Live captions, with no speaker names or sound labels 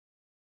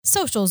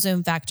Social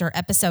Zoom Factor,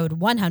 episode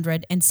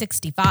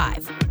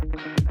 165.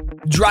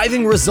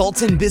 Driving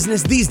results in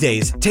business these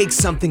days takes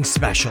something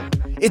special.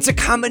 It's a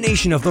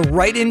combination of the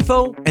right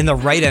info and the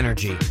right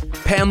energy.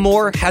 Pam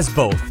Moore has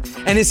both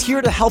and is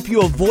here to help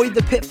you avoid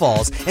the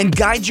pitfalls and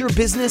guide your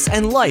business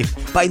and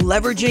life by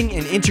leveraging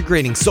and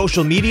integrating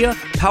social media,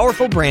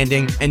 powerful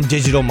branding, and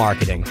digital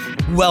marketing.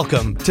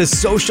 Welcome to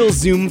Social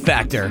Zoom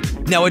Factor.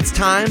 Now it's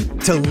time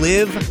to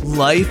live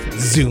life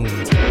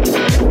zoomed.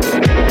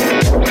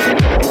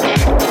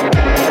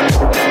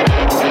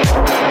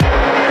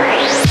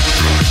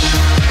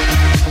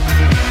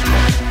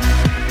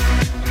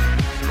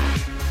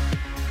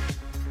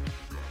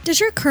 Does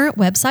your current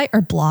website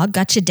or blog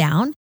got you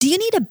down? Do you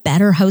need a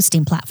better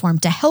hosting platform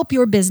to help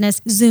your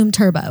business zoom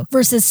turbo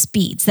versus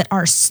speeds that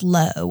are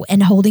slow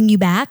and holding you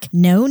back?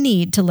 No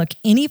need to look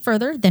any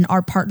further than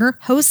our partner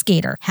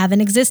HostGator. Have an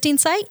existing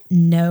site?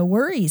 No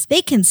worries.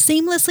 They can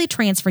seamlessly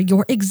transfer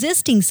your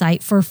existing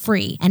site for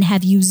free and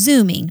have you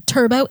zooming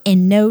turbo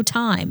in no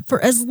time for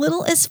as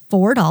little as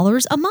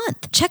 $4 a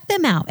month. Check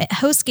them out at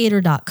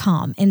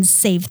HostGator.com and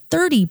save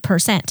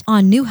 30%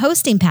 on new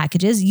hosting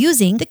packages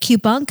using the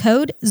coupon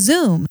code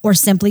ZOOM, or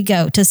simply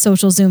go to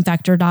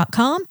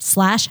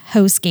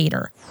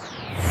socialzoomfactor.com/HostGator.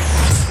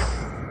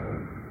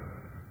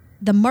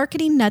 The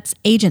Marketing Nuts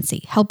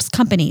Agency helps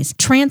companies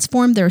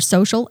transform their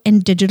social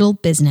and digital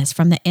business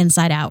from the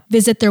inside out.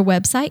 Visit their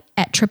website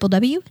at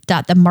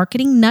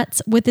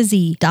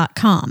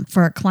www.themarketingnutswithaz.com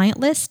for a client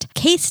list,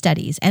 case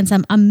studies, and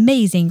some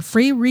amazing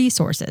free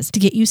resources to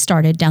get you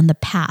started down the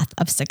path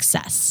of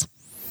success.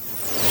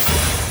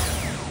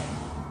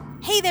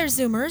 Hey there,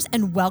 Zoomers,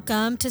 and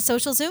welcome to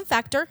Social Zoom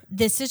Factor.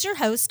 This is your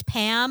host,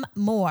 Pam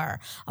Moore.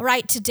 All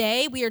right,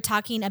 today we are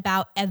talking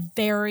about a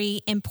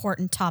very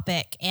important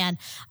topic, and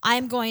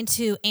I'm going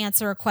to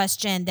answer a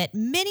question that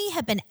many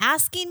have been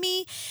asking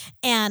me,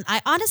 and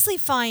I honestly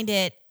find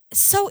it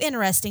so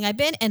interesting. I've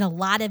been in a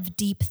lot of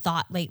deep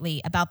thought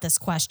lately about this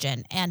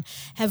question and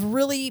have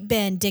really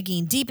been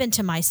digging deep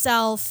into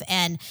myself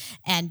and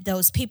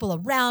those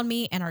people around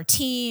me and our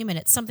team. And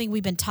it's something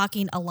we've been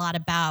talking a lot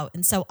about.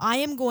 And so I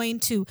am going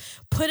to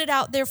put it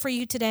out there for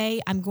you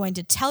today. I'm going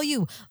to tell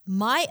you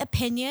my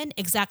opinion,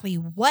 exactly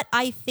what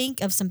I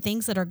think of some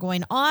things that are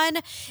going on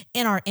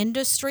in our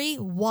industry,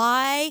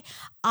 why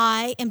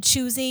I am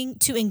choosing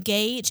to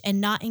engage and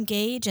not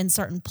engage in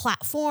certain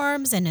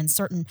platforms and in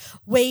certain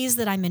ways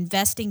that I'm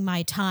investing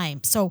my time.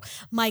 So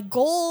my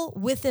goal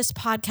with this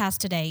podcast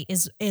today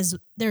is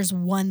there's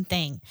one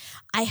thing.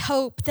 I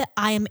hope that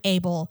I am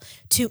able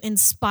to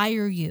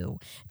inspire you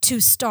to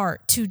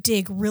start to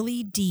dig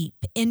really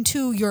deep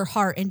into your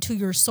heart, into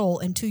your soul,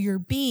 into your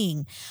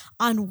being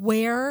on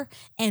where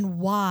and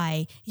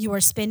why you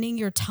are spending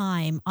your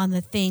time on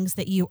the things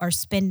that you are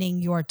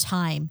spending your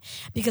time.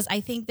 Because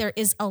I think there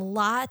is a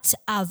lot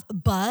of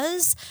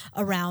buzz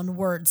around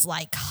words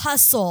like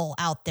hustle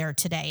out there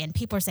today. And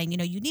people are saying,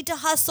 you need to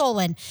hustle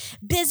and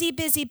busy,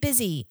 busy,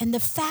 busy. And the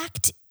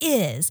fact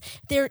is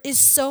there is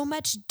so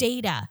much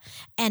data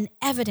and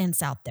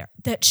evidence out there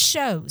that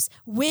shows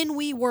when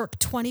we work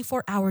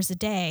 24 hours a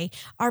day,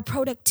 our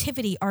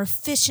productivity, our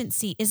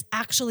efficiency is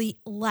actually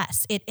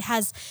less. It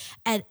has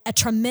a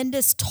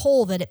tremendous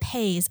toll that it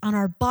pays on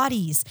our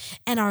bodies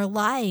and our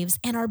lives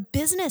and our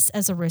business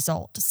as a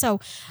result.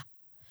 So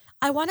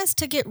I want us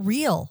to get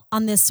real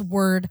on this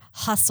word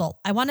hustle.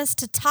 I want us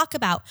to talk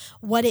about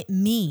what it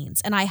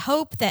means. And I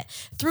hope that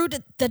through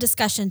the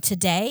discussion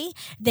today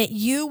that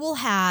you will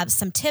have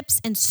some tips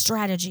and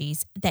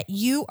strategies that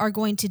you are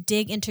going to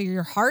dig into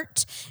your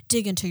heart,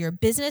 dig into your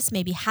business,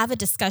 maybe have a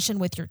discussion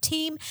with your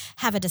team,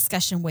 have a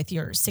discussion with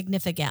your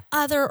significant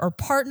other or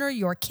partner,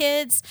 your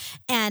kids,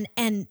 and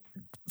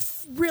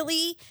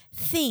really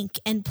think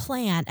and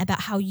plan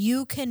about how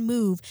you can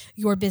move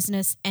your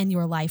business and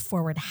your life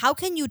forward. How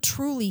can you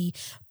truly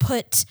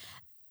put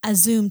a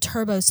Zoom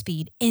turbo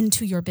speed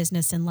into your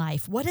business and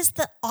life? What is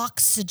the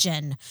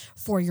oxygen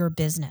for your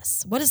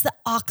business? What is the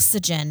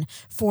oxygen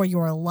for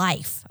your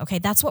life? Okay,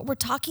 that's what we're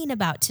talking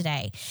about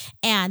today.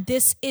 And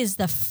this is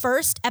the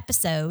first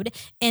episode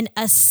in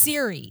a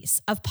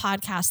series of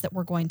podcasts that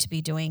we're going to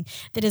be doing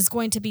that is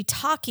going to be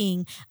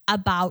talking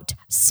about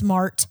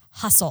smart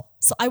hustle.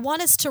 So I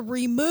want us to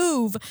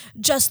remove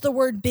just the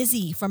word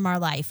busy from our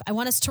life. I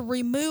want us to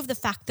remove the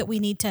fact that we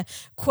need to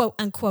quote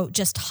unquote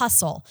just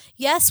hustle.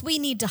 Yes, we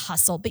need to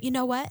hustle, but you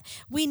know what?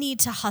 We need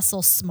to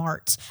hustle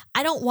smart.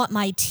 I don't want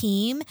my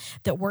team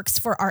that works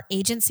for our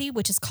agency,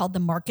 which is called the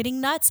Marketing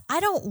Nuts.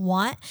 I don't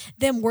want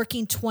them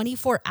working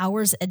 24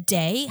 hours a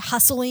day,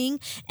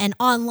 hustling and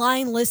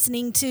online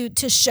listening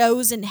to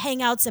shows and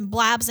hangouts and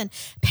blabs and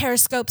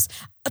periscopes.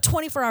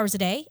 24 hours a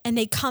day and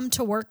they come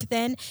to work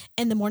then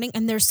in the morning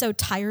and they're so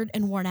tired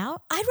and worn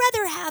out. I'd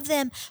rather have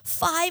them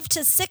 5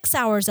 to 6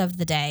 hours of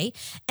the day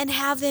and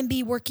have them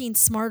be working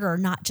smarter,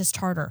 not just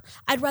harder.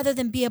 I'd rather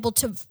them be able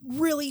to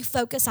really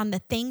focus on the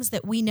things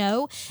that we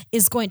know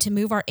is going to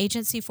move our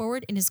agency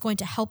forward and is going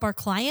to help our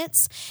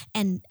clients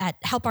and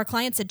help our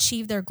clients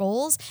achieve their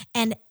goals,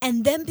 and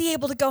then be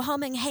able to go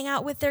home and hang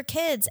out with their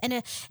kids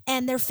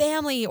and their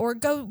family, or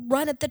go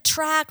run at the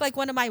track like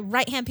one of my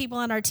right-hand people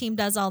on our team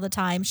does all the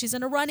time. She's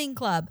in a running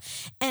club,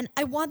 and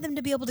I want them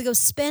to be able to go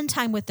spend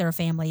time with their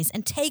families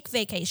and take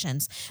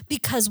vacations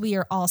because we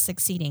are all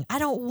succeeding. I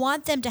don't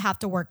want them to have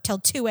to work till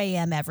 2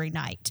 a.m. every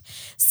night.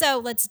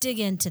 So let's dig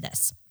into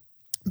this.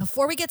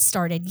 Before we get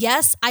started,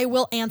 yes, I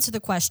will answer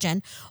the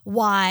question,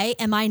 why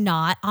am I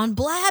not on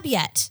Blab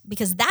yet?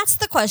 Because that's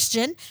the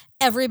question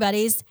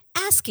everybody's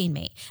asking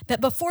me. But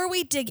before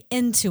we dig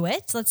into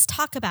it, let's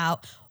talk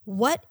about,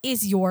 what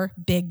is your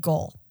big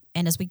goal?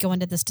 And as we go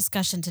into this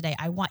discussion today,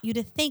 I want you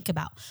to think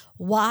about,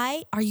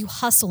 why are you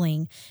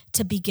hustling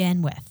to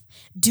begin with?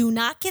 Do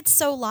not get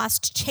so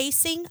lost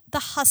chasing the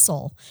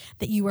hustle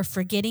that you are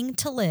forgetting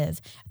to live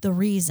the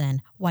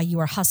reason why you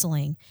are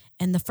hustling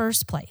in the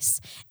first place.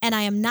 And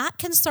I am not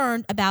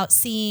concerned about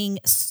seeing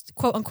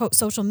quote unquote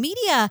social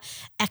media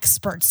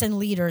experts and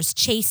leaders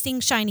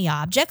chasing shiny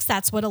objects.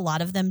 That's what a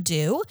lot of them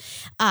do.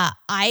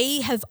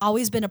 I have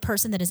always been a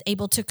person that is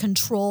able to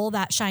control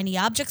that shiny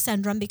object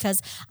syndrome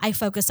because I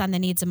focus on the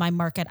needs of my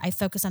market. I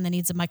focus on the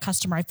needs of my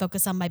customer. I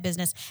focus on my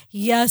business.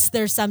 Yes,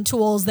 there's some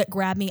tools that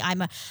grab me.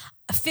 I'm a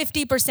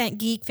 50%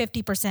 geek,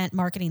 50%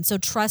 marketing. So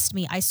trust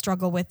me, I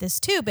struggle with this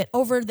too. But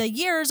over the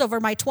years, over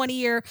my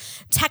 20-year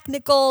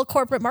technical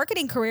corporate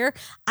marketing career,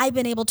 I've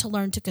been able to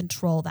learn to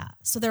control that.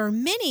 So there are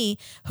many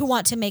who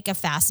want to make a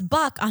fast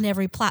buck on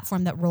every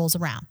platform that rolls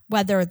around,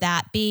 whether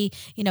that be,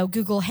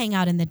 Google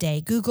Hangout in the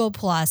day, Google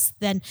Plus,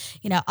 then,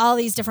 all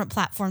these different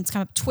platforms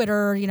come up,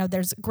 Twitter,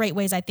 there's great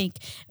ways. I think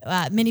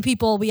many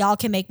people, we all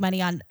can make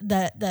money on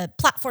the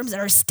platforms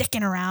that are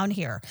sticking around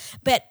here.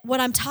 But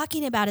what I'm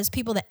talking about is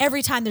people that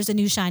every time there's a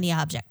new shiny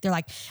object, they're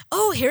like,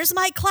 oh, here's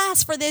my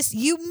class for this.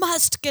 You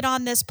must get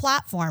on this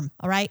platform.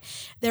 All right.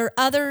 There are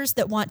others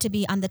that want to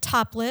be on the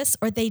top list,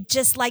 or they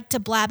just like to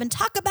blab and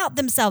talk about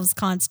themselves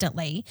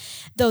constantly,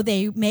 though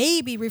they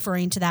may be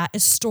referring to that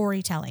as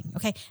storytelling.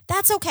 Okay.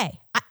 That's okay.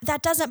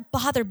 That doesn't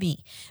bother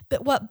me.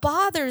 But what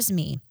bothers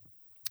me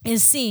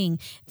is seeing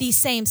these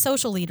same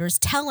social leaders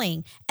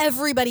telling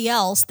everybody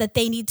else that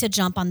they need to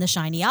jump on the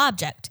shiny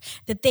object,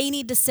 that they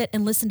need to sit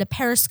and listen to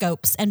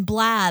Periscopes and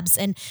Blabs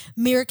and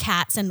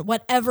Meerkats and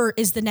whatever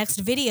is the next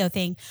video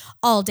thing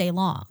all day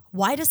long.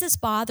 Why does this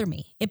bother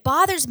me? It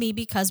bothers me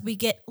because we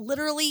get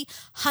literally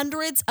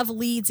hundreds of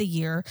leads a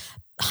year,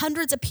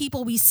 hundreds of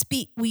people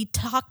we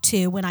talk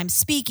to when I'm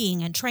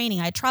speaking and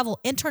training. I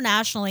travel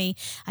internationally.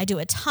 I do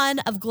a ton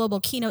of global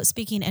keynote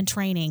speaking and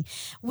training.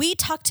 We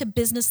talk to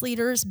business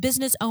leaders,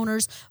 business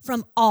owners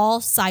from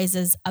all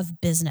sizes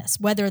of business,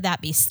 whether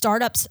that be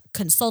startups,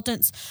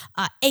 consultants,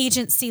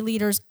 agency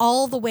leaders,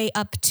 all the way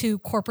up to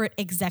corporate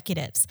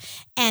executives.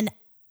 And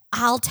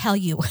I'll tell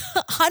you,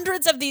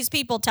 hundreds of these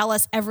people tell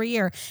us every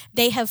year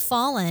they have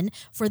fallen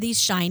for these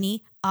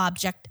shiny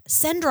object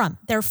syndrome.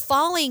 They're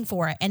falling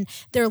for it, and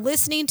they're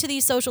listening to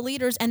these social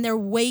leaders, and they're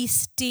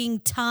wasting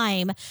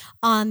time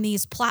on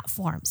these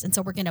platforms. And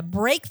so we're going to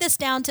break this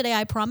down today,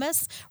 I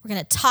promise. We're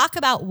going to talk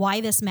about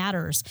why this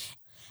matters.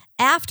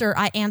 After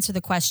I answer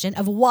the question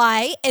of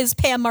why is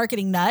Pam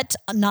Marketing Nut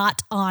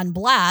not on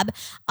Blab,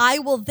 I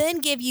will then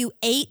give you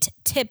 8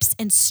 tips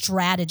and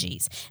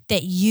strategies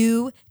that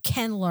you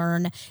can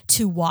learn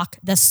to walk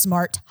the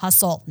smart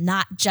hustle,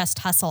 not just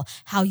hustle,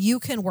 how you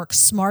can work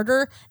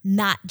smarter,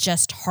 not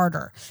just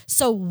harder.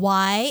 So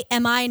why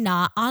am I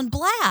not on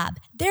Blab?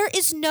 There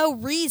is no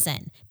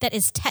reason that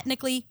is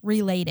technically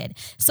related.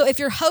 So if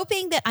you're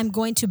hoping that I'm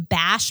going to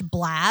bash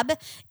Blab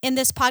in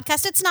this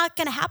podcast, it's not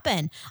going to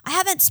happen. I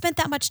haven't spent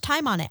that much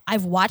time on it.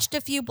 I've watched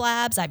a few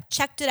Blabs. I've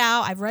checked it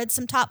out. I've read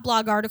some top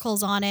blog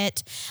articles on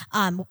it,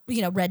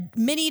 read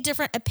many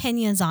different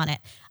opinions on it.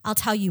 I'll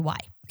tell you why.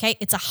 Okay,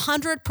 it's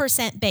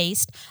 100%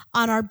 based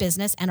on our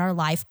business and our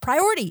life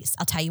priorities.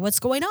 I'll tell you what's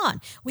going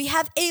on. We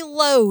have a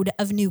load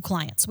of new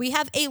clients. We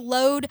have a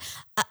load.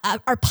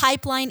 Our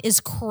pipeline is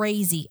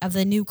crazy of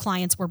the new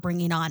clients we're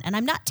bringing on. And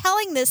I'm not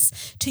telling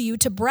this to you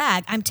to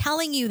brag. I'm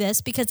telling you this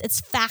because it's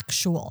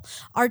factual.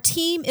 Our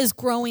team is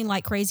growing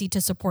like crazy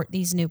to support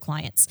these new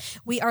clients.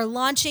 We are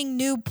launching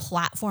new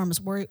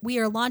platforms. We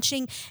are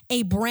launching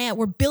a brand.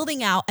 We're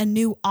building out a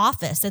new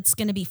office that's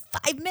going to be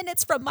 5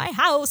 minutes from my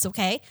house,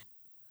 okay?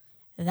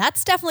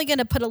 That's definitely going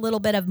to put a little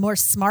bit of more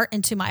smart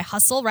into my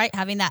hustle, right?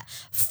 Having that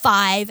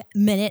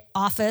 5-minute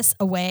office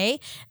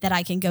away that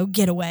I can go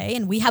get away.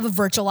 And we have a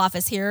virtual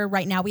office here.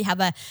 Right now we have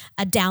a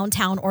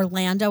downtown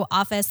Orlando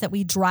office that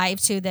we drive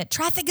to that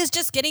traffic is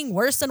just getting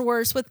worse and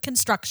worse with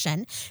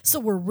construction.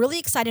 So we're really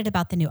excited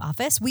about the new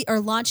office. We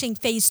are launching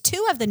phase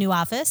 2 of the new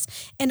office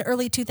in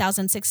early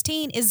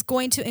 2016 is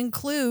going to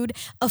include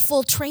a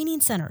full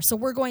training center. So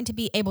we're going to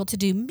be able to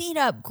do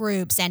meetup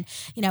groups and,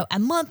 a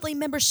monthly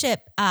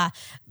membership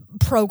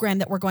program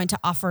that we're going to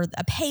offer,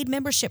 a paid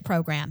membership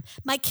program.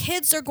 My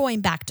kids are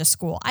going back to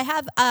school. I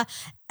have a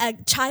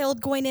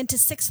child going into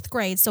 6th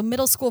grade, so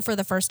middle school for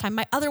the first time.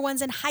 My other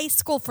one's in high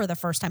school for the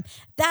first time.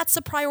 That's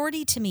a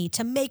priority to me,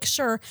 to make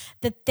sure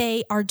that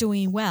they are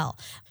doing well.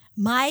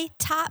 My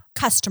top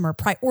customer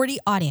priority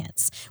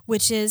audience,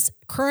 which is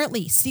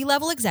currently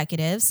C-level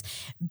executives,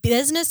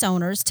 business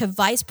owners to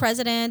vice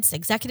presidents,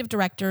 executive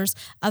directors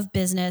of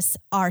business,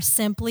 are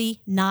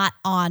simply not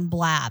on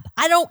Blab.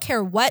 I don't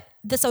care what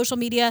the social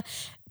media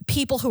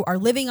people who are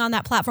living on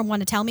that platform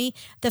want to tell me.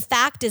 The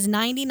fact is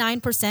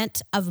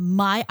 99% of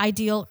my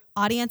ideal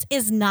audience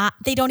is not,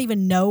 they don't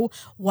even know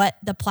what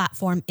the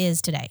platform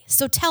is today.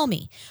 So tell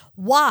me,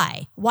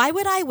 why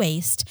would I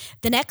waste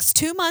the next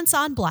 2 months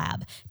on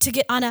Blab to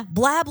get on a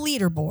Blab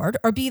leaderboard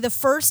or be the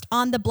first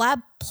on the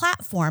Blab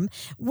platform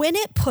when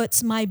it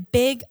puts my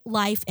big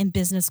life and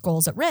business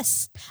goals at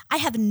risk? I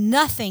have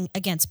nothing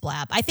against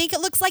Blab. I think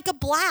it looks like a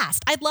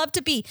blast. I'd love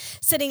to be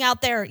sitting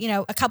out there,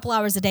 a couple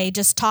hours a day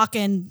just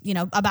talking,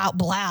 about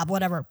Blab,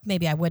 whatever.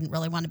 Maybe I wouldn't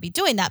really want to be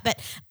doing that,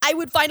 but I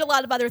would find a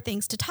lot of other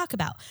things to talk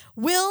about.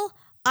 Will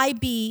I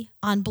be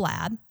on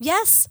Blab?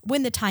 Yes,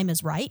 when the time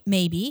is right,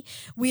 maybe.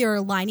 We are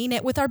aligning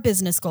it with our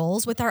business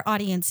goals, with our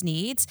audience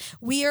needs.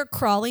 We are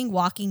crawling,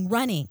 walking,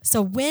 running.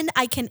 So when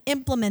I can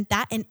implement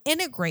that and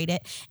integrate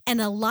it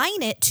and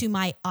align it to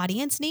my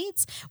audience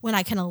needs, when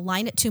I can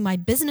align it to my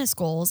business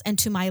goals and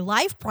to my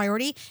life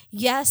priority,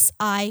 yes,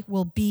 I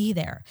will be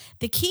there.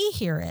 The key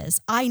here is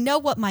I know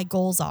what my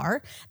goals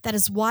are. That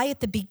is why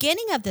at the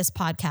beginning of this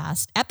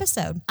podcast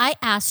episode, I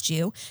asked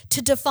you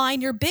to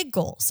define your big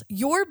goals.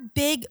 Your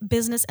big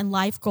business and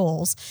life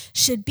goals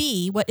should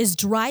be what is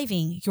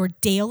driving your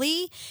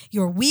daily,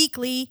 your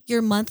weekly,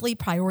 your monthly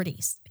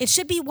priorities. It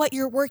should be what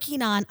you're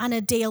working on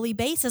a daily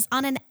basis,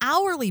 on an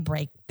hourly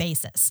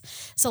basis.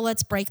 So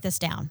let's break this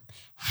down.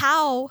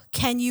 How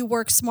can you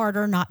work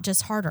smarter, not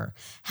just harder?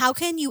 How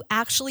can you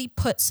actually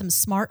put some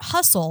smart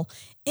hustle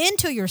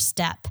into your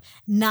step,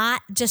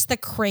 not just the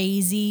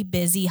crazy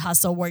busy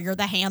hustle where you're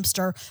the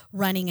hamster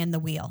running in the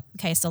wheel?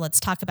 Okay, so let's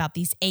talk about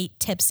these 8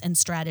 tips and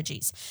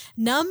strategies.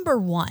 Number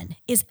 1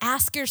 is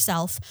ask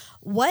yourself,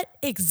 what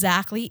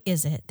exactly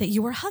is it that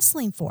you are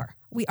hustling for?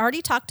 We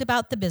already talked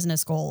about the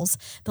business goals,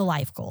 the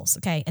life goals.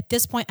 Okay, at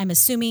this point, I'm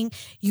assuming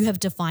you have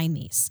defined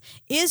these.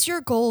 Is your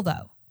goal,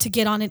 though, to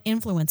get on an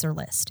influencer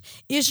list?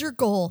 Is your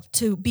goal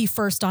to be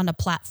first on a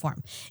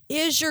platform?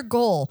 Is your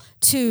goal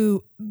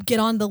to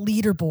get on the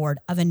leaderboard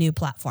of a new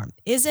platform?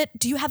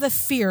 Do you have a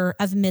fear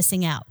of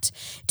missing out?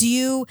 Do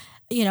you,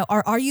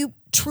 are you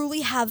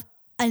truly have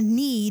a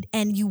need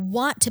and you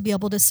want to be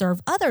able to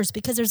serve others?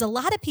 Because there's a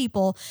lot of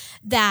people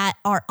that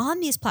are on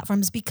these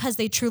platforms because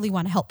they truly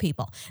want to help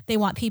people. They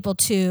want people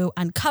to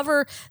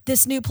uncover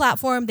this new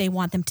platform. They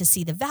want them to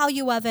see the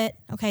value of it.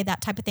 Okay,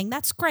 that type of thing.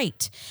 That's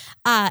great.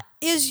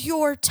 Is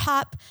your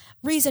top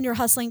reason you're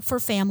hustling for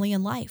family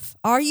and life?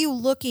 Are you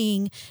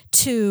looking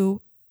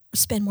to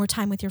spend more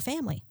time with your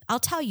family? I'll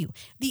tell you,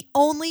 the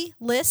only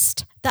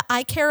list that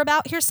I care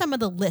about, here's some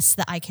of the lists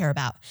that I care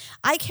about.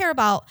 I care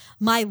about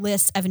my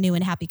list of new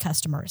and happy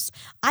customers.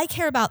 I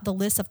care about the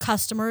list of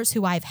customers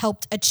who I've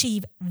helped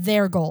achieve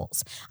their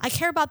goals. I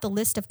care about the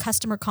list of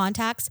customer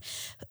contacts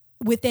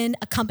within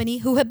a company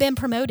who have been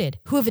promoted,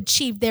 who have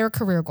achieved their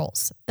career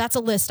goals. That's a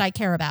list I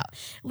care about.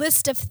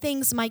 List of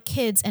things my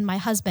kids and my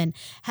husband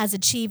has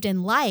achieved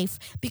in life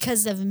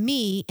because of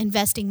me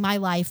investing my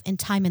life and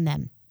time in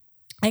them.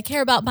 I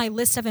care about my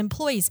list of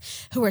employees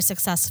who are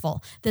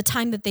successful, the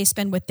time that they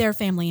spend with their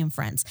family and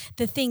friends,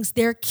 the things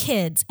their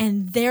kids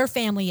and their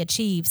family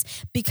achieves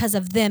because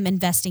of them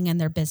investing in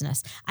their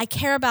business. I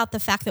care about the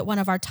fact that one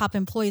of our top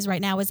employees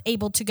right now is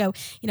able to go,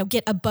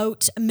 get a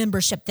boat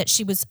membership that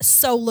she was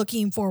so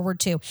looking forward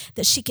to,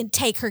 that she can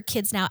take her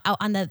kids now out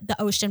on the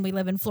ocean. We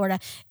live in Florida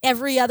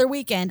every other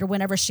weekend or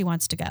whenever she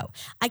wants to go.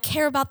 I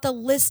care about the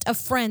list of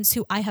friends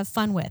who I have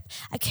fun with.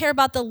 I care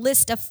about the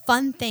list of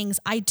fun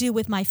things I do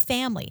with my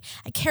family.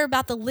 I care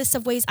about the list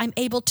of ways I'm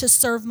able to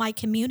serve my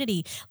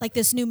community, like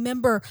this new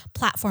member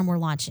platform we're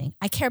launching.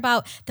 I care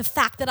about the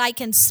fact that I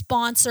can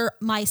sponsor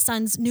my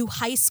son's new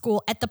high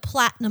school at the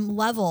platinum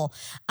level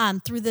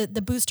through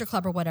the Booster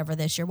Club or whatever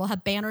this year. We'll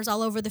have banners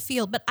all over the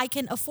field, but I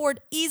can afford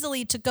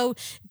easily to go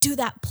do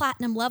that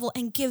platinum level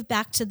and give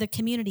back to the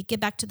community, give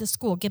back to the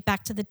school, give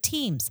back to the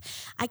teams.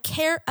 I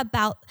care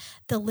about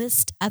the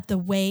list of the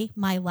way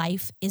my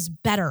life is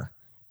better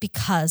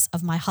because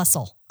of my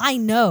hustle. I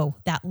know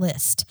that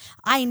list.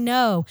 I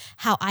know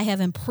how I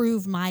have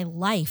improved my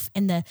life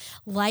and the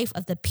life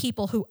of the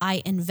people who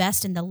I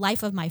invest in, the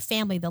life of my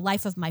family, the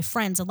life of my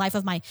friends, the life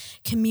of my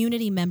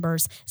community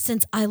members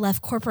since I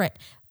left corporate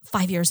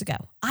 5 years ago.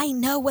 I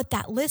know what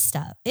that list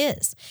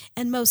is.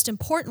 And most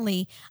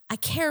importantly, I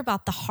care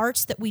about the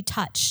hearts that we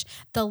touch,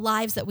 the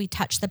lives that we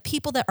touch, the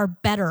people that are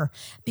better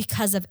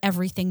because of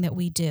everything that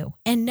we do.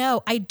 And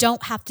no, I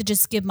don't have to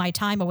just give my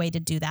time away to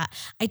do that.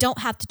 I don't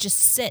have to just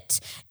sit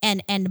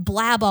and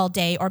blab all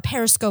day or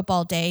Periscope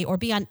all day or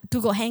be on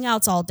Google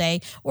Hangouts all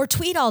day or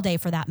tweet all day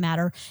for that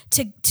matter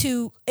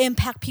to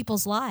impact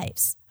people's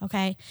lives.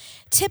 Okay.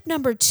 Tip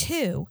number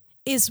 2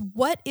 is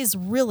what is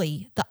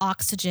really the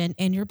oxygen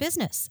in your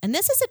business? And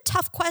this is a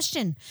tough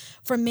question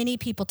for many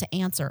people to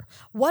answer.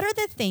 What are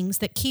the things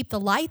that keep the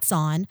lights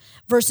on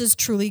versus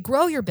truly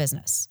grow your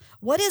business?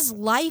 What is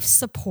life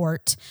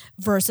support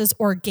versus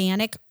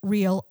organic,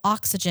 real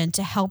oxygen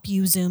to help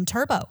you zoom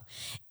turbo?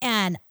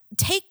 And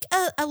take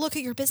a look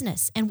at your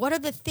business and what are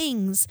the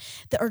things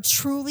that are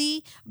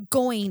truly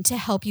going to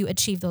help you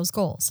achieve those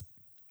goals?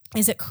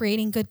 Is it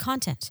creating good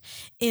content?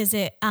 Is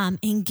it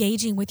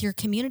engaging with your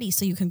community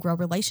so you can grow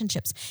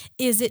relationships?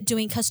 Is it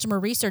doing customer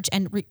research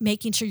and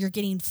making sure you're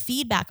getting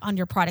feedback on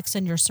your products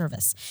and your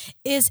service?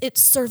 Is it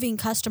serving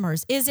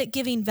customers? Is it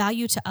giving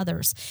value to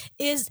others?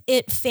 Is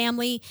it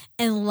family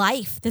and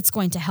life that's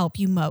going to help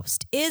you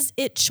most? Is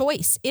it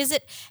choice? Is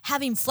it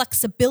having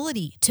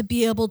flexibility to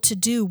be able to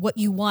do what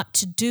you want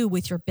to do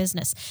with your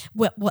business,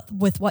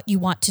 with what you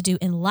want to do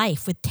in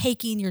life, with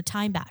taking your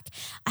time back?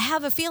 I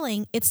have a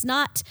feeling it's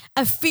not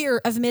a fear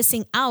of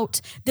missing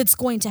out that's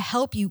going to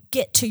help you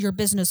get to your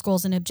business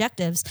goals and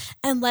objectives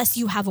unless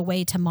you have a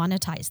way to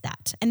monetize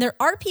that. And there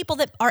are people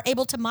that are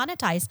able to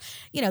monetize,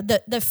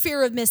 the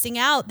fear of missing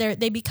out.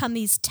 They become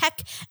these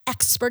tech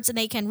experts and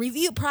they can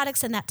review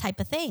products and that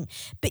type of thing.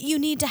 But you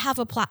need to have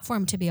a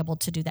platform to be able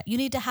to do that. You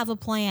need to have a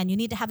plan. You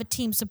need to have a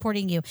team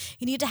supporting you.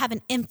 You need to have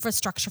an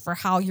infrastructure for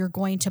how you're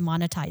going to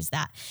monetize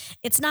that.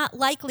 It's not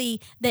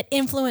likely that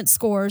influence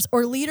scores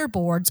or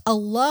leaderboards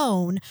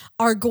alone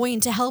are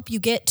going to help you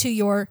get to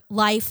your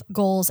life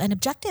goals and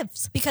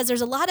objectives, because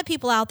there's a lot of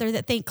people out there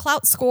that think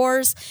clout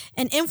scores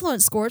and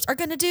influence scores are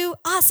going to do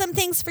awesome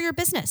things for your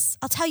business.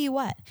 I'll tell you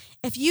what,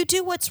 if you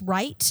do what's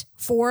right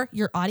for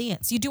your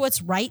audience, you do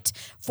what's right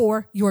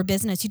for your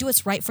business, you do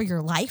what's right for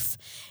your life,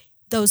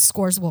 those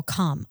scores will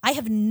come. I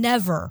have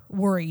never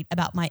worried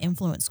about my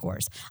influence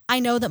scores. I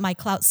know that my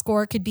clout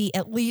score could be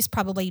at least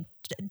probably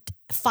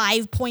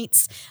 5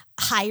 points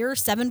higher,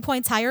 7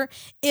 points higher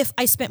if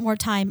I spent more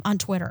time on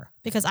Twitter,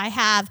 because I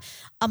have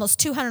almost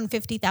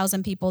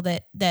 250,000 people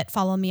that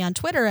follow me on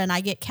Twitter, and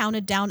I get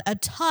counted down a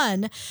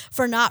ton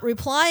for not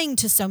replying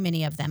to so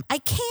many of them. I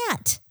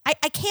can't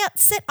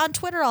sit on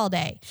Twitter all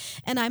day,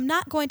 and I'm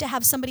not going to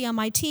have somebody on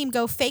my team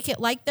go fake it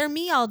like they're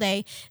me all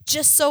day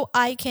just so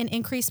I can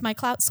increase my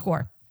clout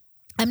score.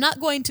 I'm not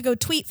going to go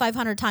tweet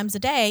 500 times a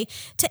day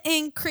to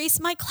increase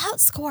my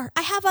clout score.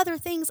 I have other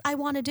things I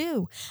want to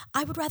do.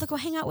 I would rather go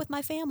hang out with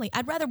my family.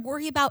 I'd rather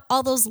worry about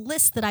all those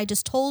lists that I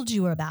just told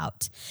you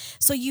about.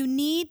 So you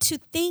need to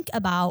think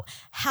about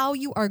how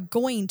you are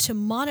going to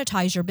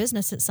monetize your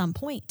business at some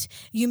point.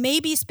 You may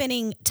be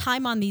spending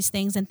time on these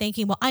things and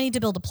thinking, well, I need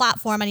to build a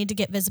platform. I need to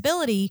get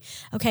visibility.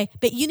 Okay,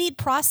 but you need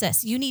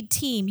process. You need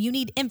team. You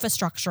need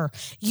infrastructure.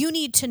 You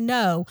need to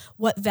know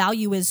what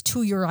value is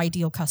to your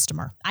ideal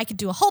customer. I could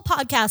do a whole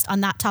podcast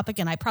on that topic,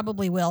 and I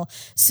probably will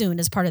soon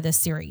as part of this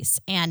series.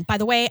 And by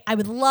the way, I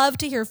would love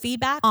to hear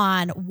feedback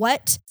on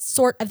what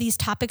sort of these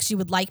topics you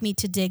would like me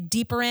to dig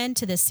deeper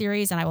into this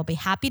series, and I will be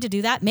happy to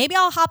do that. Maybe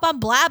I'll hop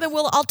on Blab and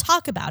I'll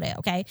talk about it,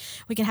 okay?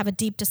 We can have a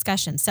deep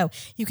discussion. So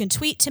you can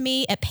tweet to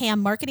me at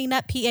Pam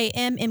Marketingnut,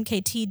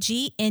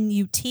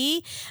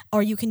 PAMMKTGNUT,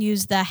 or you can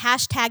use the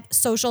hashtag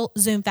Social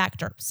Zoom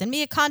Factor. Send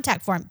me a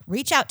contact form.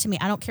 Reach out to me.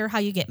 I don't care how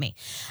you get me.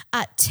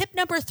 Tip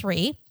number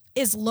 3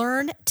 is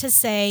learn to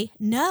say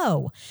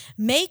no.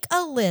 Make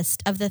a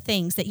list of the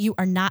things that you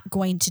are not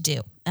going to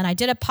do. And I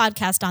did a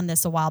podcast on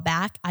this a while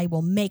back. I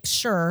will make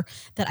sure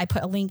that I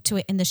put a link to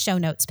it in the show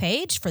notes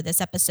page for this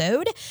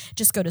episode.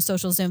 Just go to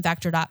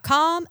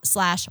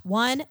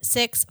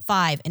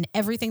socialzoomfactor.com/165 and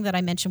everything that I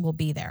mentioned will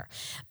be there.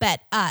 But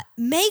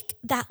make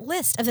that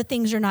list of the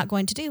things you're not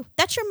going to do.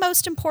 That's your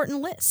most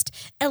important list.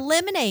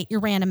 Eliminate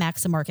your random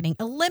acts of marketing.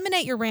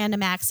 Eliminate your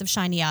random acts of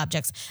shiny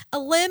objects.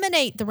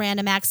 Eliminate the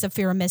random acts of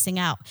fear of missing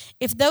out.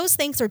 If those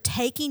things are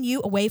taking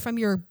you away from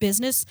your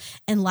business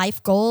and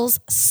life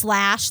goals,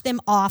 slash them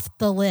off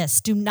the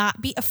list. Do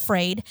not be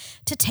afraid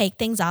to take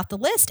things off the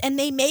list. And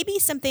they may be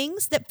some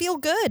things that feel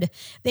good.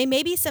 They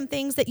may be some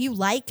things that you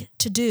like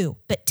to do,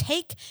 but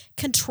take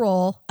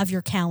control of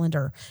your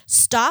calendar.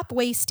 Stop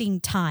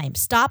wasting time.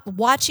 Stop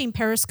watching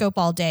Periscope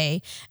all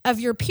day of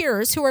your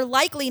peers who are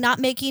likely not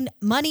making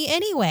money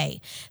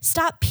anyway.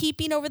 Stop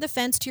peeping over the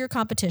fence to your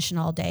competition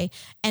all day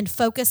and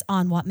focus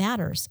on what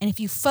matters. And if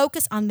you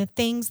focus on the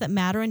things that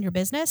matter in your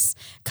business,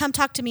 come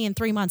talk to me in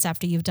 3 months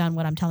after you've done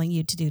what I'm telling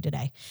you to do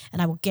today.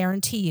 And I will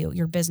guarantee you,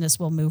 your business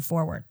will move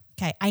forward.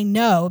 Okay. I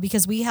know,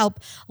 because we help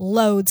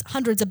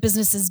hundreds of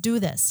businesses do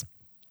this.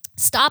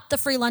 Stop the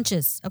free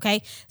lunches.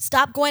 Okay.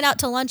 Stop going out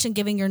to lunch and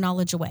giving your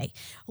knowledge away.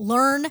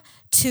 Learn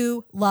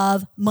to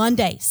love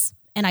Mondays.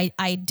 And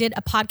I did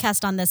a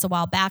podcast on this a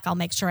while back. I'll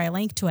make sure I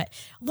link to it.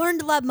 Learn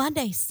to love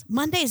Mondays.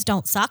 Mondays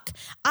don't suck.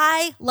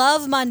 I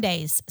love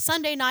Mondays.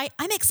 Sunday night,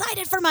 I'm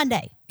excited for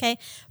Monday. Okay.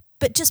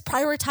 but just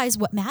prioritize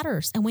what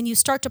matters. And when you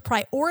start to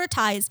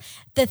prioritize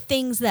the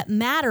things that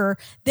matter,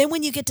 then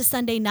when you get to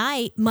Sunday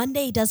night,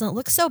 Monday doesn't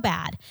look so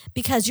bad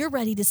because you're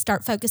ready to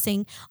start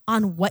focusing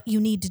on what you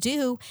need to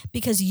do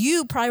because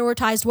you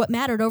prioritized what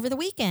mattered over the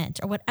weekend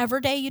or whatever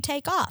day you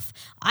take off.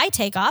 I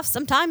take off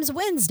sometimes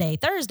Wednesday,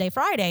 Thursday,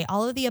 Friday,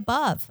 all of the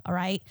above. All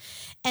right.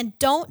 And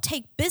don't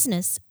take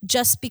business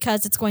just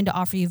because it's going to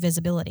offer you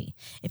visibility.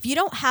 If you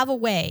don't have a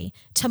way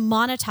to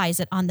monetize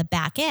it on the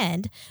back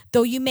end,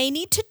 though you may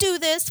need to do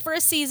this for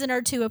a season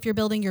or two if you're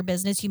building your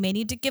business, you may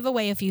need to give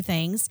away a few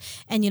things.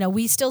 And,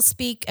 we still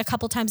speak a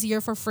couple times a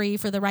year for free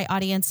for the right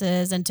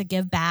audiences and to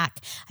give back.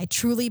 I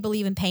truly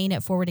believe in paying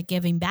it forward and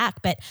giving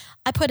back, but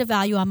I put a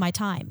value on my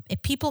time.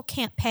 If people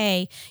can't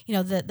pay,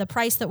 the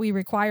price that we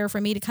require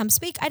for me to come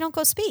speak, I don't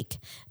go speak.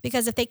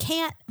 Because if they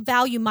can't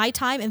value my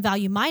time and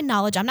value my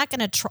knowledge, I'm not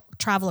going to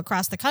travel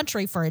across the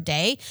country for a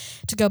day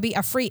to go be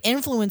a free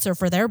influencer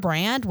for their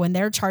brand when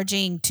they're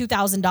charging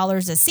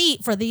 $2,000 a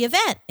seat for the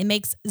event. It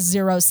makes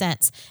zero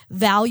sense.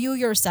 Value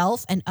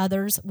yourself and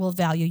others will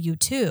value you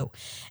too.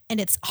 And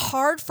it's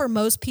hard for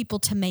most people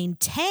to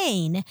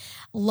maintain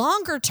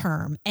longer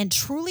term and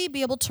truly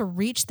be able to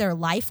reach their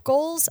life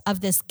goals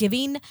of this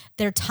giving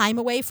their time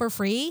away for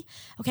free.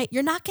 Okay,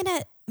 you're not going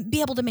to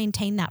be able to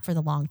maintain that for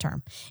the long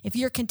term. If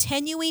you're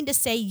continuing to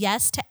say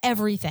yes to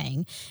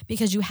everything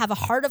because you have a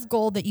heart of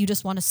gold that you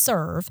just want to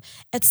serve,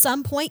 at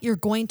some point you're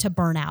going to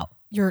burn out.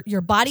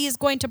 Your body is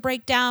going to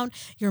break down,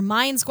 your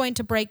mind's going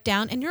to break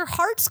down, and your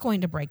heart's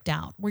going to break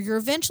down, where you're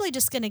eventually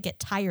just going to get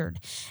tired.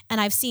 And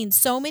I've seen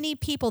so many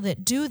people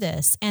that do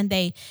this, and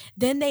they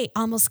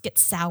almost get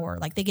sour,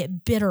 like they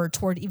get bitter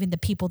toward even the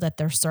people that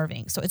they're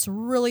serving. So it's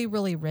really,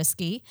 really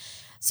risky.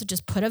 So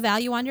just put a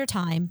value on your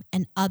time,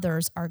 and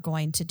others are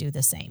going to do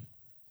the same.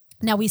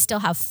 Now, we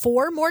still have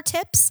 4 more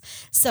tips,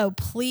 so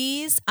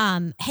please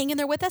hang in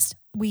there with us.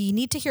 We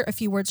need to hear a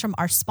few words from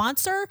our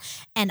sponsor,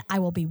 and I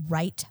will be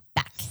right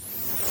back.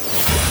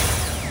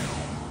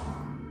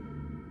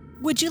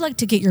 Would you like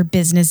to get your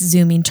business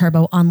zooming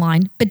turbo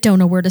online, but don't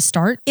know where to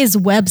start? Is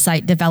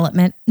website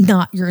development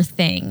not your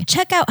thing?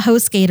 Check out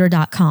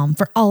HostGator.com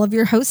for all of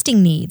your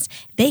hosting needs.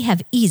 They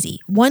have easy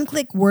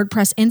one-click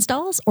WordPress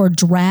installs or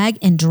drag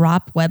and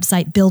drop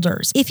website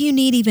builders. If you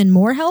need even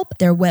more help,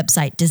 their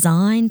website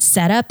design,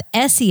 setup,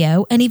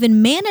 SEO, and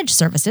even managed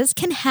services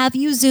can have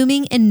you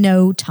zooming in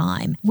no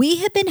time. We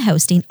have been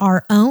hosting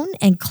our own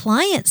and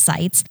client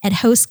sites at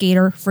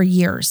HostGator for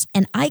years,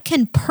 and I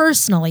can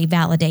personally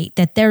validate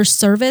that their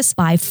service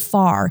by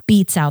far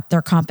beats out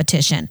their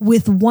competition.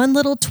 With one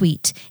little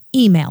tweet,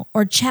 email,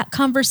 or chat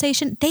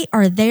conversation, they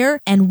are there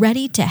and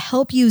ready to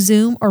help you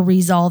Zoom or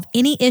resolve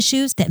any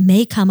issues that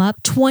may come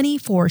up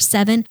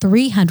 24/7,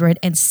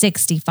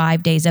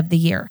 365 days of the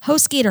year.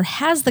 HostGator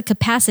has the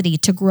capacity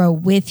to grow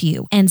with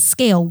you and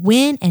scale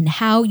when and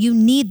how you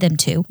need them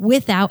to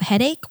without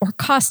headache or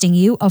costing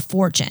you a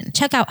fortune.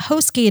 Check out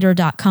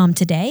HostGator.com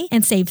today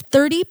and save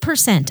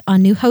 30%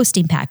 on new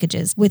hosting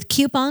packages with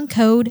coupon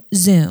code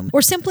ZOOM,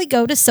 or simply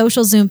go to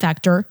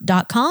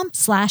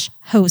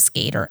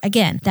socialzoomfactor.com/HostGator.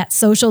 Again,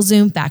 that's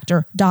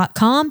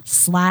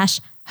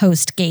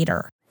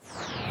socialzoomfactor.com/HostGator.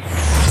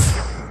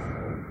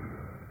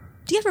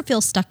 Do you ever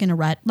feel stuck in a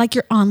rut, like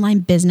your online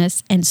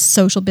business and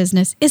social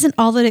business isn't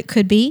all that it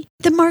could be?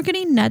 The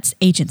Marketing Nuts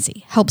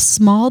Agency helps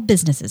small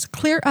businesses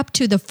clear up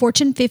to the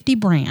Fortune 50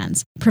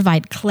 brands,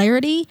 provide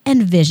clarity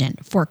and vision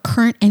for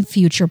current and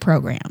future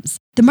programs.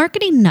 The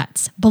Marketing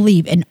Nuts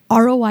believe in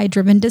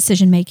ROI-driven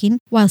decision-making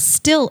while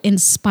still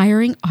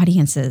inspiring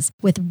audiences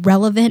with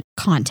relevant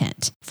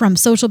content. From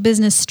social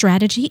business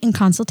strategy and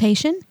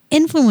consultation,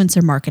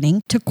 influencer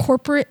marketing, to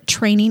corporate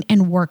training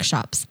and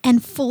workshops,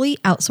 and fully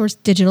outsourced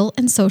digital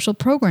and social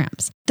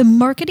programs. The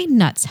Marketing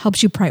Nuts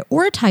helps you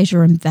prioritize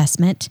your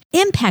investment,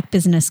 impact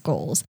business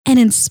goals, and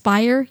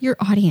inspire your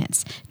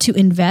audience to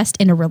invest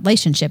in a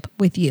relationship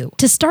with you.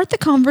 To start the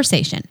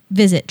conversation,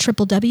 visit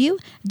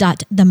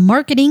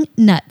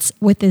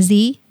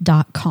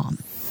www.themarketingnuts.com.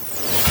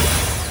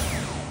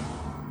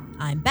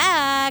 I'm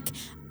back.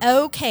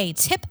 Okay,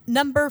 tip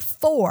number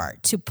 4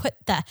 to put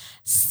the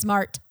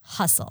smart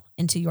hustle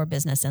into your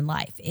business and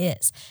life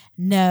is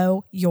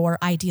know your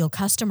ideal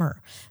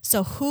customer.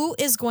 So who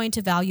is going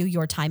to value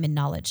your time and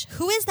knowledge?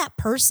 Who is that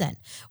person?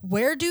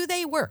 Where do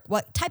they work?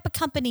 What type of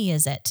company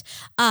is it?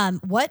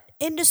 What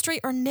industry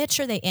or niche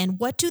are they in?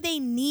 What do they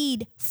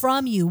need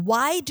from you?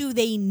 Why do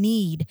they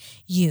need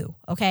you?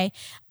 Okay.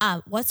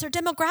 What's their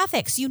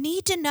demographics? You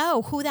need to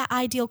know who that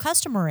ideal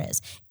customer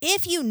is.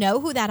 If you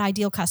know who that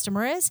ideal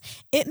customer is,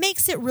 it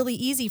makes it really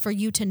easy for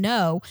you to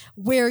know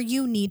where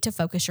you need to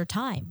focus your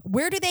time.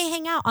 Where do they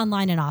hang out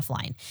online and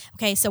offline?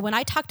 Okay, so when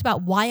I talked about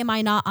why am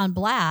I not on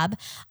Blab,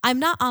 I'm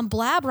not on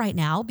Blab right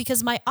now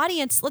because my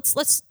audience,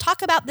 let's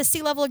talk about the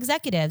C-level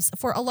executives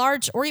for a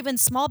large or even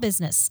small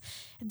business.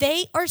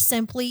 They are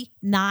simply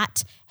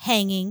not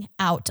hanging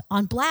out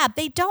on Blab.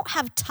 They don't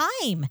have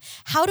time.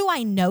 How do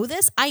I know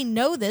this? I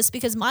know this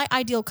because my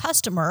ideal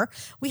customer,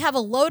 we have a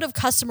load of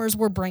customers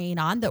we're bringing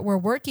on that we're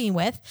working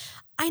with.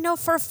 I know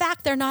for a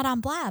fact they're not on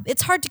Blab.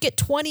 It's hard to get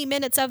 20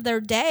 minutes of their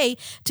day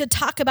to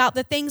talk about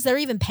the things they're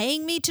even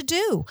paying me to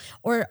do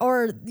or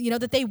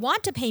that they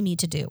want to pay me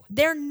to do.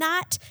 They're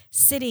not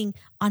sitting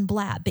on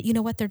Blab. But you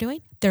know what they're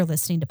doing? They're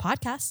listening to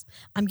podcasts.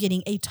 I'm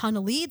getting a ton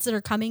of leads that are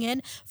coming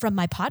in from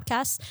my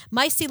podcasts.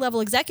 My C-level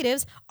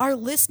executives are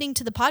listening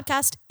to the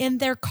podcast in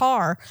their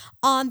car,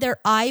 on their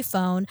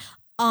iPhone,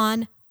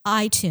 on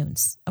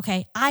iTunes.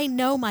 Okay. I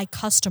know my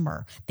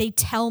customer. They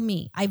tell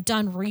me. I've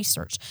done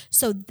research.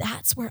 So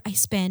that's where I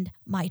spend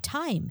my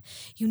time.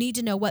 You need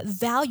to know, what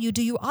value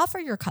do you offer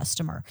your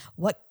customer?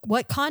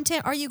 What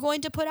content are you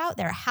going to put out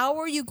there? How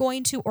are you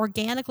going to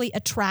organically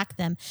attract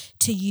them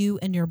to you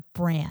and your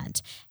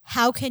brand?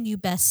 How can you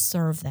best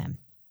serve them?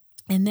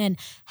 And then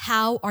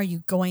how are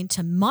you going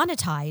to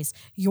monetize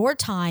your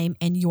time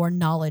and your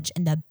knowledge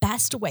in the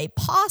best way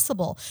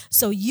possible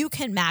so you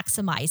can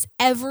maximize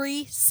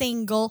every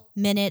single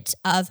minute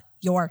of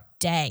your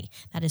day?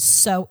 That is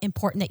so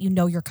important that you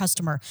know your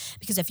customer,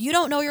 because if you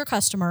don't know your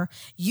customer,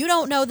 you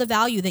don't know the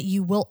value that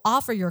you will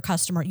offer your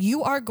customer.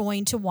 You are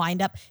going to wind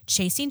up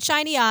chasing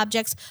shiny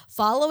objects,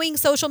 following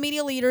social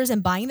media leaders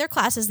and buying their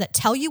classes that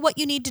tell you what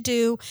you need to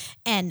do,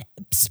 and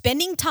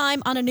spending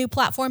time on a new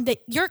platform that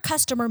your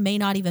customer may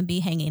not even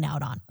be hanging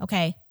out on.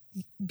 Okay.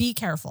 Be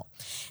careful.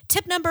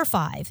 Tip number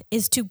 5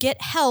 is to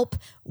get help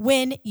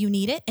when you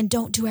need it, and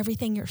don't do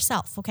everything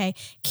yourself. Okay.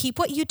 Keep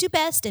what you do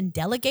best and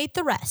delegate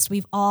the rest.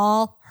 We've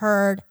all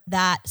heard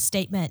that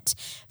statement.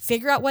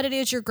 Figure out what it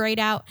is you're great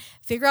at.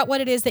 Figure out what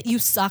it is that you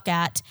suck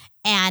at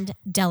and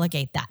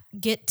delegate that.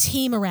 Get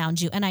team around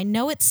you. And I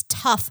know it's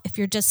tough if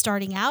you're just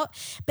starting out,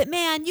 but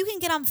man, you can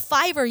get on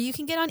Fiverr, you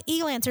can get on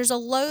Elance. There's a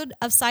load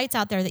of sites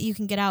out there that you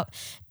can get out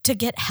to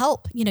get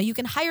help. You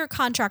can hire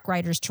contract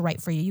writers to write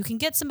for you. You can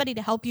get somebody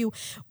to help you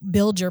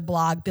build your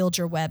blog, build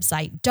your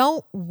website.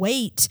 Don't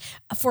wait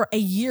for a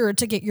year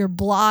to get your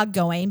blog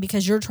going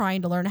because you're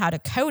trying to learn how to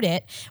code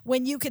it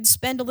when you could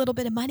spend a little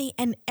bit of money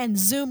and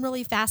zoom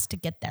really fast to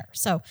get there.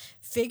 So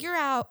figure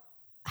out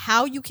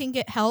how you can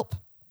get help.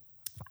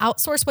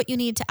 Outsource what you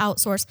need to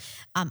outsource.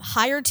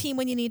 Hire a team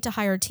when you need to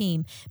hire a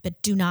team, but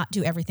do not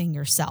do everything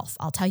yourself.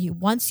 I'll tell you,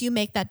 once you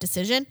make that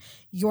decision,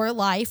 your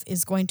life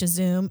is going to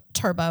zoom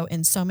turbo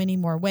in so many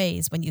more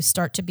ways when you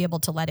start to be able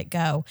to let it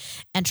go.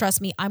 And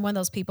trust me, I'm one of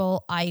those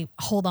people, I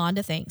hold on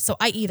to things. So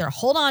I either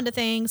hold on to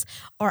things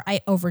or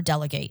I over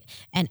delegate.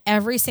 And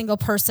every single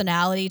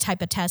personality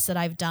type of test that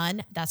I've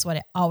done, that's what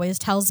it always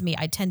tells me.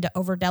 I tend to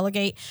over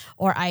delegate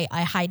or I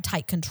hide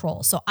tight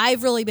control. So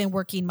I've really been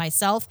working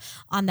myself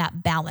on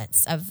that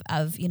balance of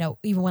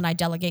even when I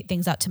delegate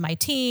things out to my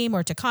team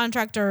or to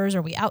contractors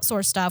or we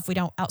outsource stuff, we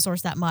don't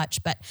outsource that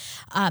much, but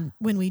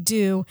when we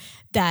do,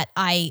 that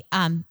I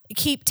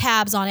keep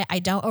tabs on it. I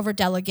don't over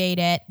delegate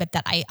it, but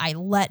that I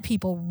let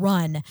people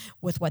run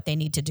with what they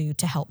need to do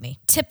to help me.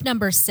 Tip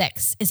number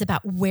 6 is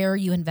about where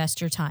you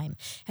invest your time.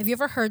 Have you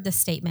ever heard the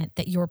statement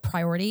that your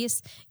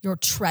priorities, your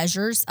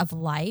treasures of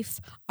life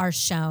are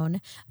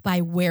shown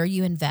by where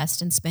you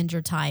invest and spend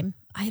your time?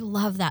 I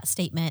love that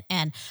statement.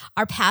 And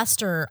our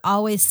pastor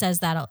always says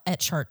that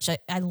at church.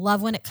 I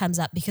love when it comes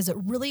up because it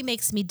really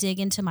makes me dig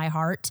into my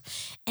heart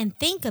and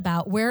think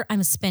about where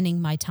I'm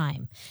spending my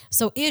time.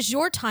 So is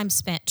your time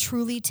spent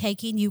truly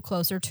taking you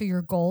closer to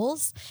your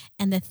goals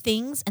and the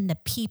things and the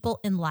people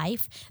in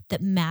life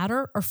that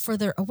matter, or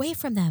further away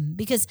from them?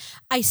 Because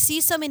I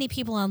see so many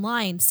people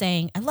online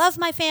saying, I love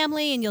my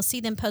family, and you'll see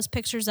them post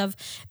pictures of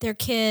their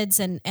kids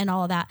and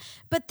all of that.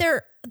 But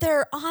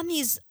they're on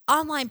these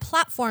online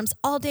platforms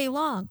all day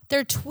long.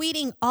 They're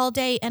tweeting all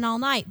day and all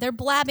night. They're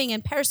blabbing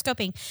and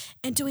periscoping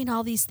and doing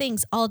all these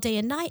things all day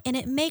and night. And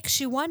it makes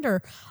you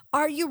wonder,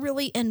 are you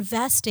really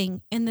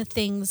investing in the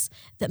things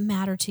that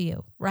matter to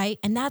you, right?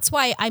 And that's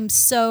why I'm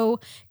so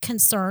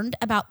concerned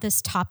about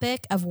this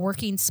topic of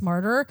working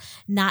smarter,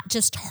 not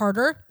just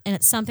harder. And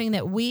it's something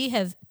that we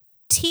have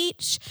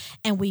teach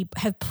and we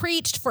have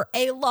preached for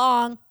a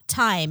long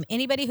time.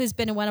 Anybody who's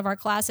been in one of our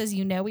classes,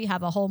 we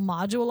have a whole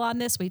module on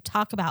this. We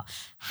talk about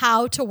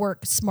how to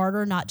work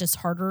smarter, not just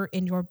harder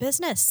in your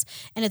business.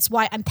 And it's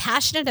why I'm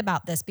passionate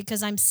about this,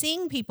 because I'm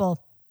seeing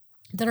people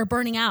that are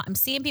burning out. I'm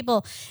seeing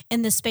people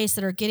in this space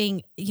that are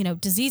getting,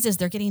 diseases.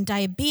 They're getting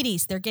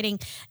diabetes. They're getting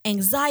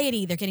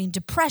anxiety. They're getting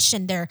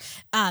depression. Their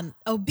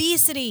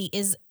obesity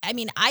is,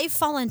 I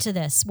fall into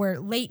this where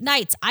late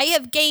nights, I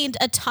have gained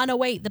a ton of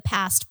weight the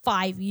past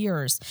 5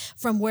 years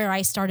from where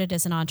I started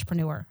as an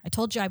entrepreneur. I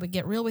told you I would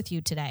get real with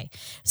you today.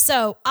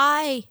 So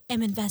I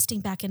am investing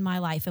back in my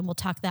life, and we'll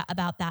talk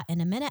about that in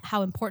a minute,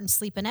 how important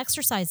sleep and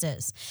exercise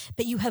is.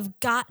 But you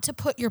have got to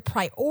put your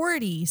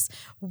priorities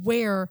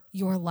where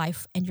your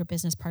life and your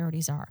business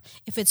priorities are.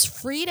 If it's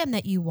freedom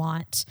that you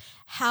want,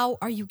 how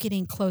are you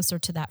getting closer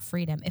to that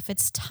freedom? If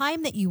it's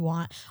time that you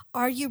want,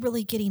 are you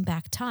really getting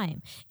back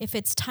time? If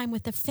it's time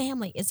with the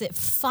family, is it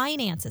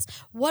finances?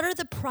 What are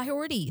the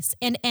priorities?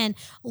 And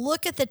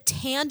look at the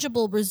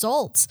tangible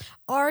results.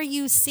 Are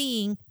you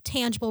seeing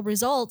tangible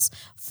results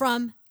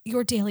from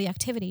your daily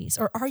activities,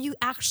 or are you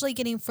actually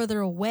getting further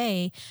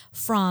away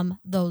from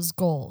those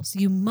goals?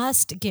 You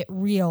must get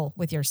real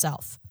with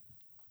yourself.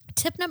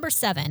 Tip number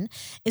 7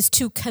 is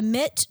to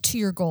commit to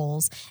your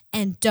goals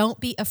and don't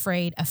be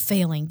afraid of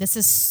failing. This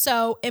is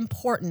so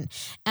important.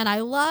 And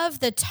I love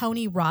that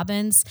Tony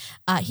Robbins,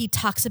 he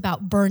talks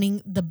about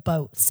burning the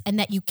boats and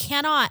that you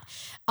cannot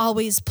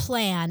always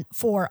plan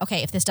for,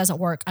 okay, if this doesn't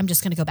work, I'm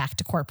just going to go back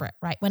to corporate,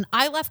 right? When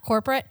I left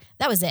corporate,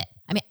 that was it.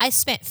 I mean, I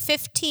spent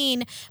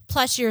 15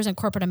 plus years in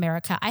corporate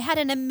America. I had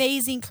an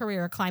amazing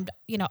career, climbed,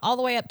 all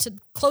the way up to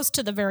close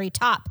to the very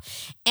top,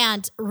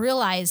 and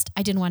realized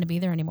I didn't want to be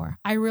there anymore.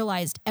 I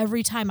realized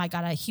every time I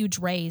got a huge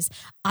raise,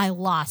 I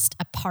lost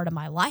a part of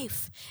my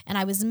life. And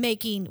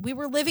we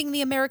were living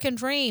the American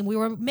dream. We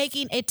were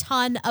making a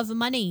ton of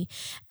money,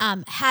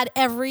 had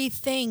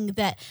everything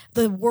that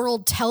the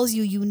world tells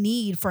you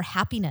need for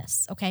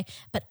happiness. Okay.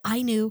 But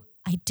I knew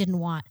I didn't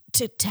want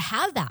to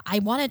have that. I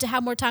wanted to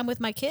have more time with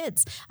my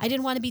kids. I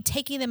didn't want to be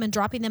taking them and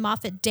dropping them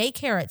off at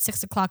daycare at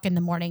 6 o'clock in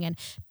the morning and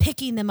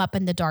picking them up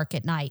in the dark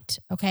at night.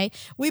 Okay.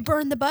 We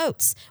burned the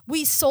boats.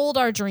 We sold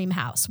our dream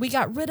house. We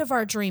got rid of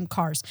our dream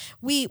cars.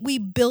 We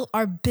built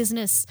our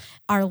business,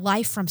 our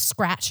life from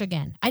scratch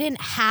again. I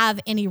didn't have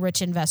any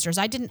rich investors.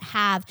 I didn't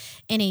have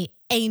any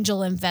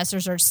angel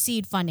investors or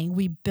seed funding.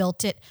 We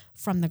built it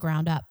from the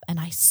ground up, and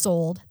I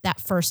sold that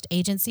first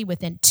agency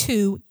within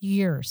 2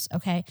 years.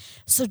 Okay.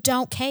 So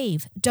don't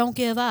cave. Don't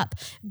give up.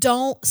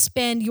 Don't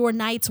spend your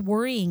nights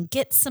worrying.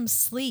 Get some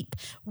sleep.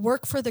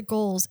 Work for the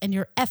goals, and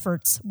your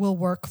efforts will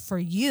work for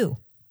you.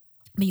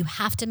 But you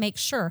have to make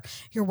sure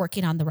you're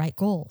working on the right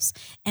goals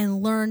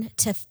and learn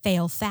to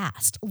fail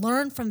fast.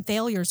 Learn from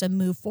failures and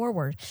move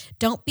forward.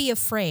 Don't be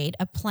afraid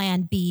of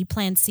plan B,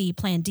 plan C,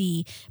 plan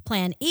D,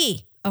 plan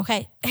E.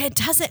 Okay. It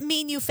doesn't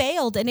mean you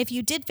failed. And if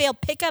you did fail,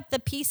 pick up the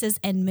pieces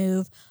and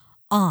move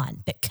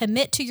on, but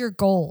commit to your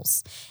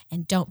goals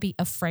and don't be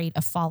afraid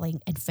of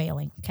falling and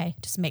failing. Okay.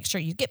 Just make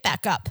sure you get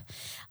back up.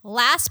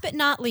 Last but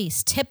not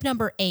least, tip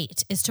number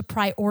 8 is to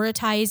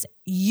prioritize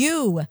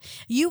you.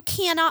 You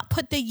cannot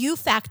put the you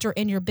factor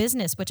in your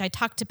business, which I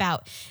talked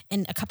about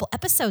in a couple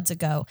episodes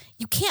ago.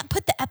 You can't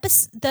put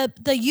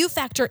the you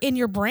factor in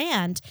your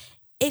brand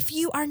if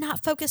you are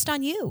not focused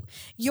on you.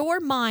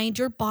 Your mind,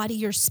 your body,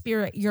 your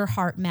spirit, your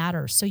heart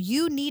matters. So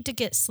you need to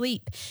get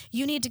sleep.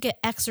 You need to get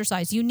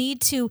exercise. You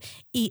need to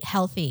eat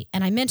healthy.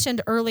 And I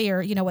mentioned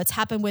earlier, what's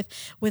happened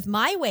with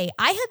my weight.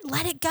 I had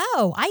let it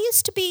go. I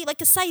used to be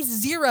like a size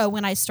 0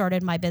 when I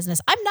started my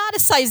business. I'm not a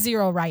size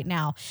 0 right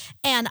now.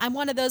 And I'm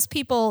one of those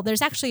people,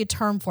 there's actually a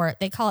term for it.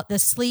 They call it the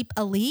sleep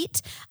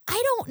elite.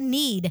 I don't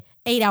need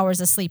 8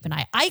 hours of sleep a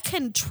night. I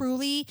can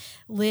truly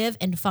live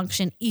and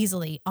function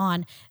easily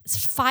on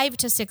 5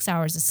 to 6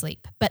 hours of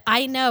sleep. But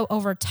I know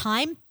over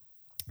time,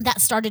 that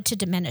started to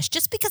diminish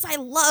just because I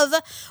love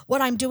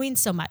what I'm doing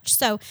so much.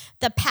 So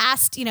the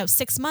past,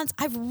 6 months,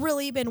 I've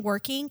really been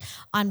working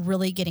on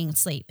really getting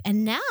sleep.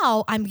 And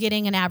now I'm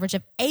getting an average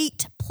of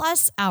 8+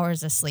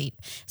 hours of sleep.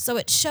 So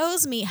it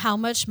shows me how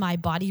much my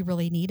body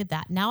really needed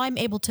that. Now I'm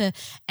able to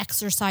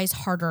exercise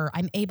harder.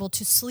 I'm able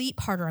to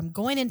sleep harder. I'm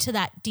going into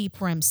that deep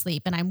REM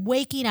sleep and I'm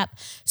waking up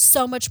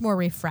so much more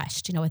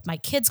refreshed. With my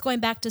kids going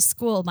back to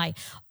school, my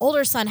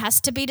older son has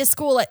to be to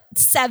school at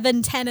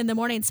 7:10 in the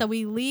morning. So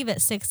we leave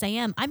at 6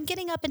 a.m. I'm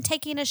getting up and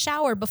taking a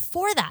shower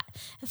before that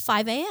at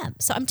 5 a.m.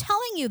 So I'm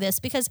telling you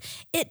this because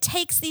it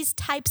takes these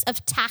types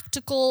of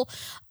tactical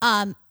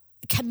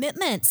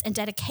commitments and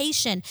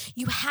dedication.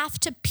 You have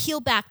to peel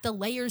back the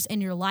layers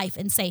in your life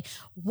and say,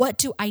 what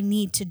do I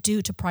need to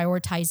do to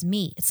prioritize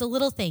me? It's the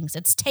little things.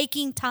 It's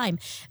taking time.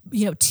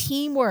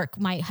 Teamwork.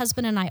 My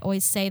husband and I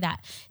always say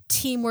that.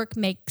 Teamwork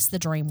makes the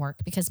dream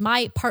work because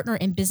my partner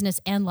in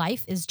business and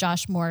life is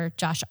Josh Moore,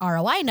 Josh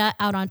ROI Nut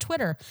out on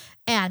Twitter.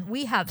 And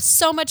we have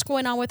so much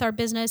going on with our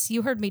business.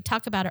 You heard me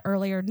talk about it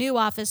earlier. New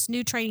office,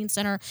 new training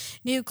center,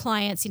 new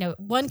clients,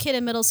 one kid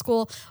in middle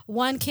school,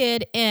 one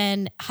kid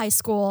in high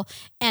school.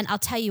 And I'll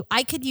tell you,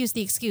 I could use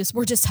the excuse,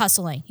 we're just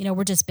hustling,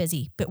 we're just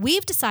busy. But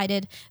we've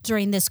decided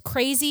during this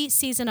crazy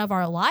season of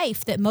our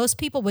life that most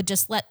people would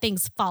just let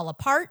things fall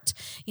apart,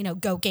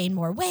 go gain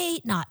more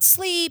weight, not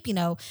sleep,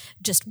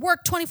 just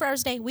work 24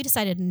 hours a day. We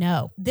decided,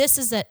 no, this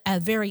is a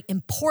very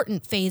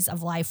important phase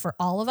of life for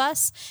all of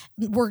us.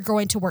 We're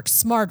going to work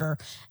smarter,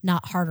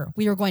 not harder.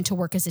 We are going to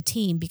work as a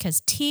team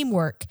because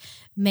teamwork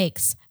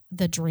makes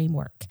the dream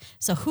work.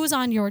 So who's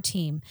on your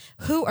team?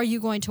 Who are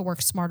you going to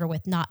work smarter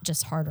with, not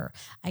just harder?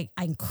 I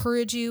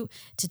encourage you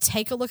to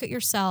take a look at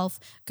yourself,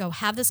 go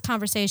have this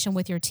conversation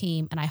with your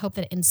team, and I hope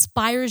that it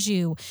inspires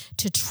you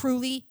to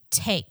truly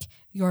take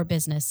your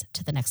business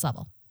to the next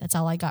level. That's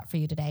all I got for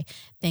you today.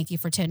 Thank you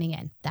for tuning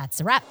in. That's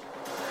a wrap.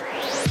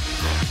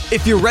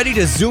 If you're ready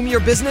to zoom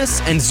your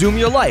business and zoom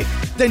your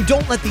life, then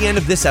don't let the end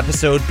of this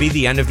episode be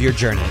the end of your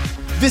journey.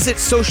 Visit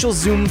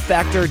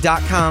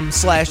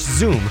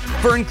socialzoomfactor.com/zoom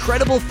for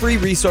incredible free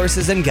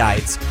resources and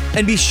guides.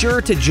 And be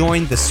sure to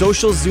join the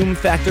Social Zoom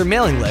Factor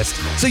mailing list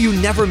so you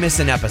never miss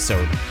an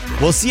episode.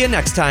 We'll see you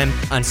next time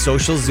on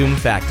Social Zoom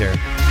Factor.